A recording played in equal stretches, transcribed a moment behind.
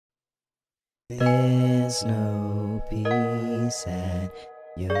There's no peace at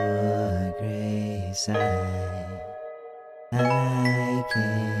your graveside. I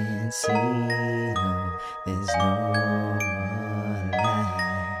can't see, no, there's no more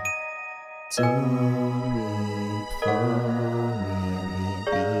light. Don't weep for me,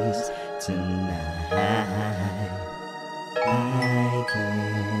 please, tonight. I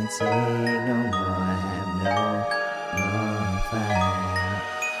can't take no more, have no more fight.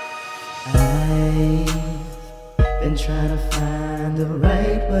 I've been trying to find the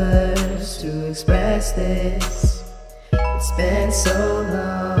right words to express this. It's been so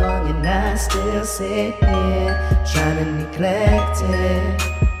long and I still sit here trying to neglect it.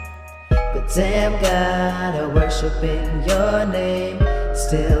 But damn God, I worship in your name.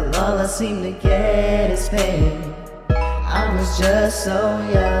 Still all I seem to get is pain. I was just so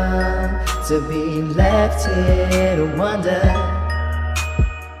young to be left here to wonder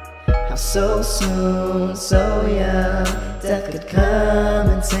how so soon, so young, death could come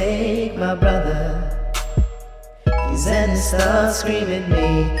and take my brother. These endless thoughts scream at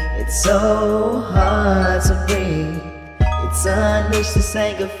me, it's so hard to breathe. It's unleashed this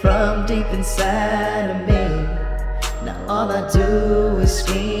anger from deep inside of me. Now all I do is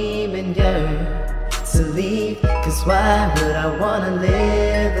scream and yearn to leave. Cause why would I wanna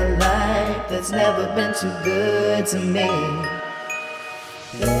live a life that's never been too good to me?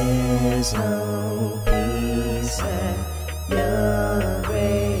 There's no peace at your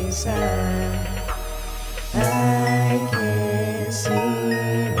graveside. I can't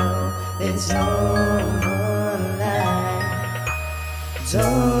see, no, there's no more light.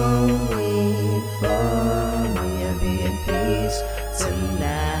 Don't weep for me, I'll be in peace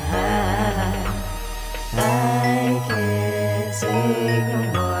tonight. I can't take no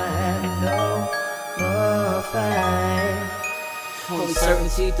more, have no more fight. Only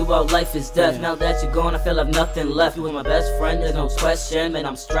certainty throughout life is death. Now that you're gone, I feel I've nothing left. You were my best friend, there's no question. Man,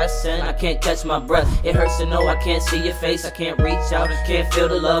 I'm stressing, I can't catch my breath. It hurts to know I can't see your face, I can't reach out, can't feel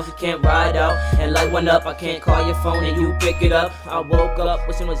the love, you can't ride out. And light went up, I can't call your phone and you pick it up. I woke up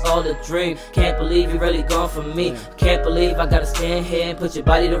wishing it was all a dream. Can't believe you're really gone from me. Can't believe I gotta stand here and put your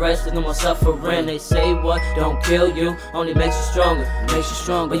body to rest. There's no more suffering. They say what don't kill you only makes you stronger, makes you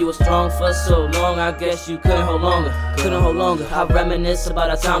stronger. But you were strong for so long, I guess you couldn't hold longer, couldn't hold longer. I reminisce about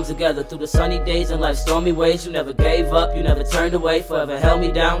our time together through the sunny days and life's stormy ways. You never gave up, you never turned away, forever held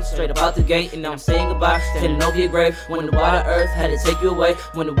me down, straight up out the gate. And now I'm saying goodbye, standing over your grave. Wonder why the earth had to take you away.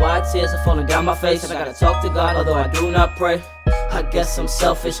 Wonder why tears are falling down my face. And I gotta talk to God, although I do not pray. I guess I'm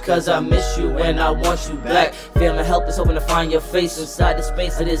selfish cause I miss you and I want you back. Feeling helpless, hoping to find your face inside the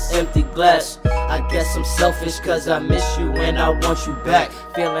space of this empty glass. I guess I'm selfish cause I miss you and I want you back.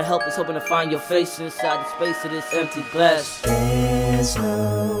 Feeling helpless, hoping to find your face inside the space of this empty glass. There's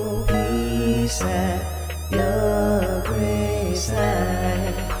no peace at your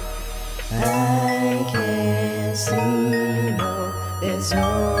graveside. I can't see, no, there's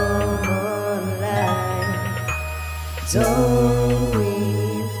no more light. Don't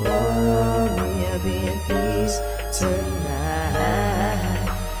weep for me, I'll be in peace tonight.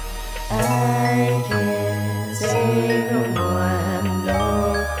 I can't take no more, have no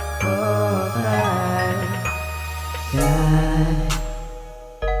more fight. God,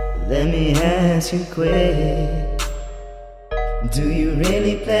 let me ask you quick, do you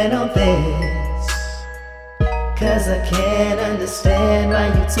really plan on this? Cause I can't understand why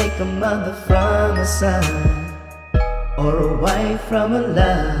you take a mother from a son, or a wife from a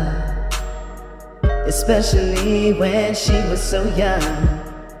love, especially when she was so young.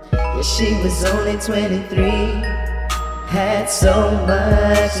 Yeah, she was only 23, had so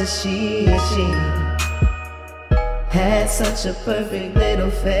much that she had such a perfect little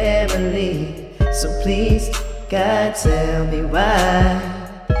family. So please, God, tell me why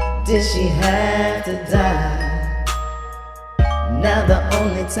did she have to die? Now the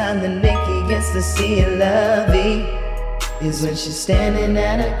only time that Nikki gets to see a lovey is when she's standing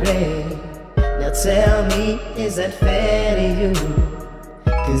at her grave. Now tell me, is that fair to you?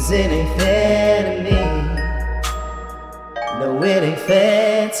 Cause it ain't fair to me. No, it ain't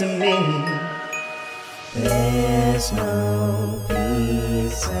fair to me. There's no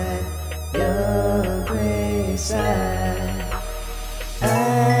peace at your graveside.